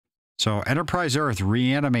So, Enterprise Earth,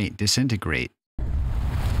 Reanimate, Disintegrate.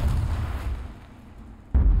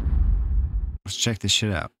 Let's check this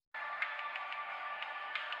shit out.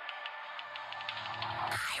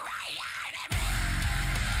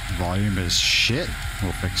 Volume is shit.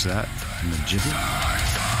 We'll fix that in the jiffy.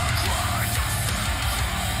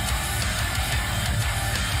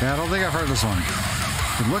 Yeah, I don't think I've heard this one.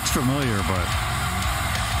 It looks familiar, but...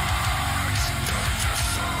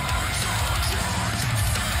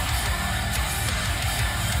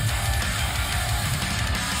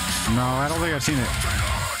 No, I don't think I've seen it.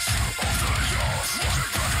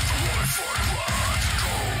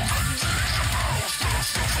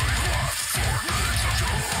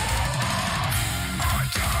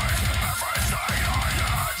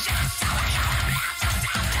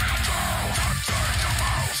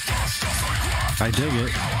 I dig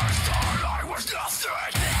it.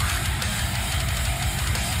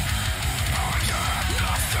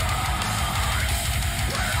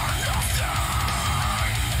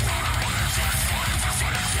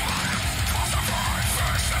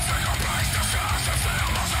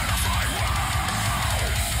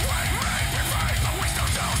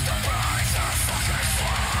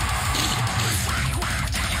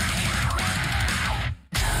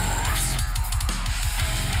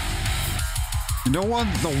 You know what?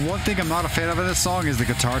 The one thing I'm not a fan of in this song is the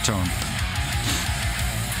guitar tone.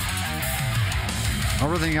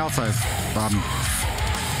 Everything else I'm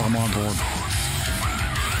on board.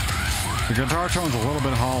 The guitar tone's a little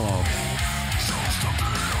bit hollow.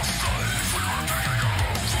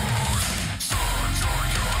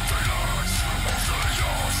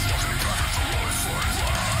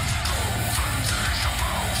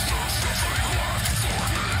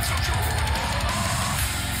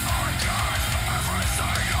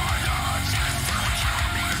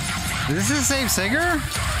 Is this the same singer?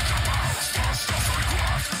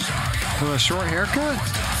 With a short haircut?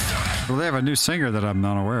 Well, they have a new singer that I'm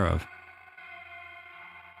not aware of.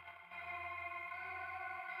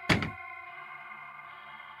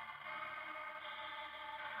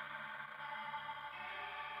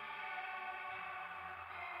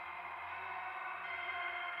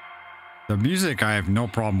 The music I have no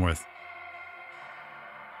problem with.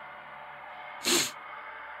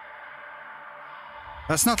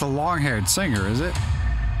 That's not the long-haired singer, is it?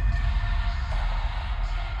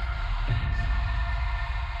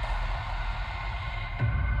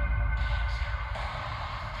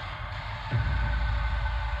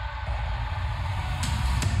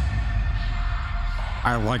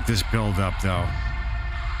 I like this build-up, though.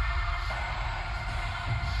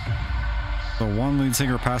 The one lead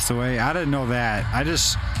singer passed away. I didn't know that.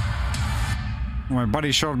 My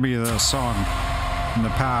buddy showed me the song in the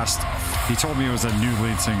past. He told me it was a new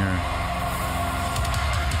lead singer.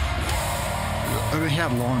 And he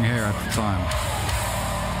had long hair at the time.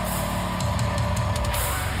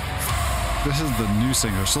 This is the new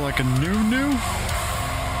singer. So like a new?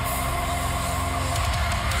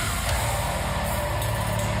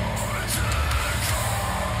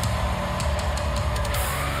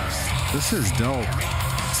 This is dope.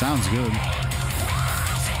 Sounds good.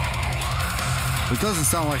 It doesn't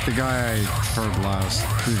sound like the guy I heard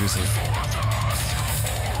previously.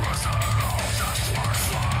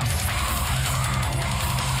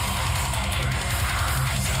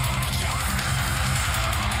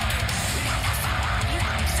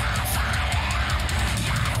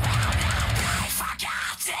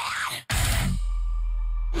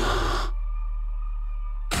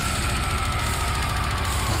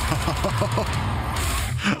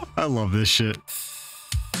 I love this shit.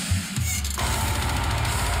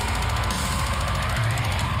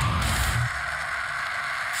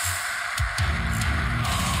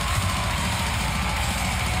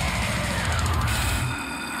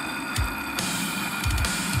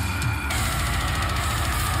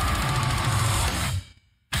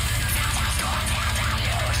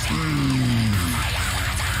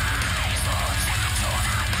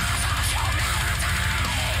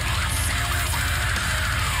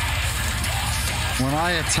 When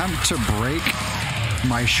I attempt to break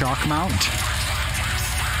my shock mount,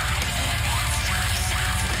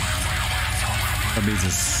 that means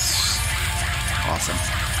it's awesome.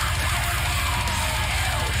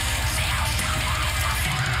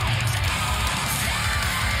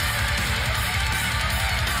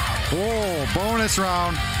 Oh, bonus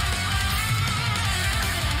round.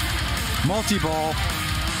 Multi-ball.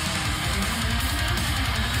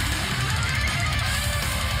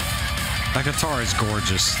 That guitar is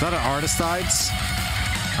gorgeous. Is that an Artist Eyes?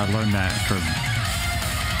 I learned that from...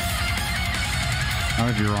 I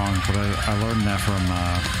might be wrong, but I learned that from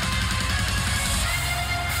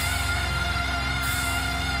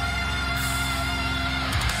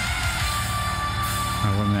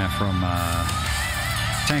from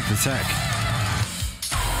Tank the Tech.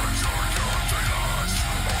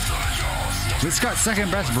 This got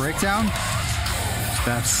second best breakdown.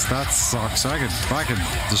 That sucks. I could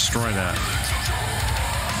destroy that.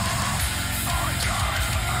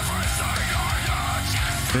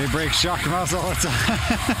 They break shock mouse all the time.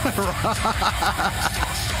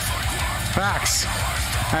 Facts.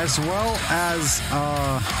 As well as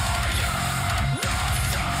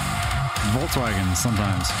Volkswagen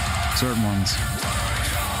sometimes. Certain ones.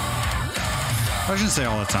 I shouldn't say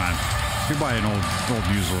all the time. You buy an old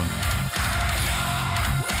used one.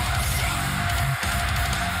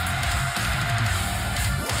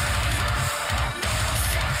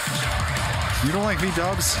 You don't like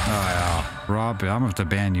V-dubs? Oh, yeah. Rob, I'm going to have to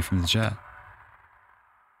ban you from the chat.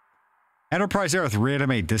 Enterprise Earth,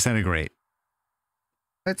 Reanimate, Disintegrate.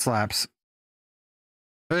 It slaps.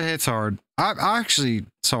 It hits hard. I actually,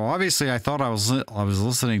 so obviously I thought I was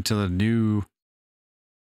listening to the new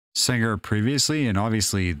singer previously, and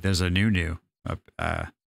obviously there's a new.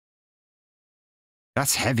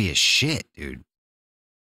 That's heavy as shit, dude.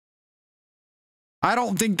 I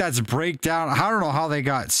don't think that's breakdown. I don't know how they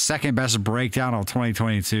got second best breakdown of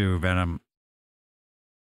 2022, Venom.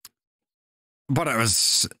 But it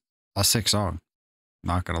was a sick song.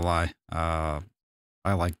 Not gonna lie.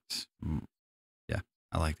 I liked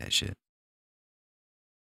that shit.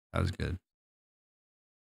 That was good.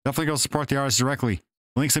 Definitely go support the artist directly.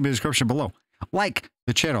 Links in the description below. Like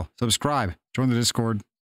the channel, subscribe, join the Discord,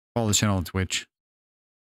 follow the channel on Twitch.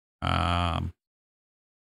 I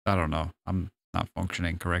don't know. I'm not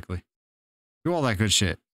functioning correctly. Do all that good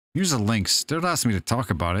shit. Use the links. Don't ask me to talk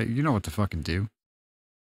about it. You know what to fucking do.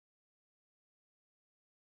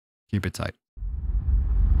 Keep it tight.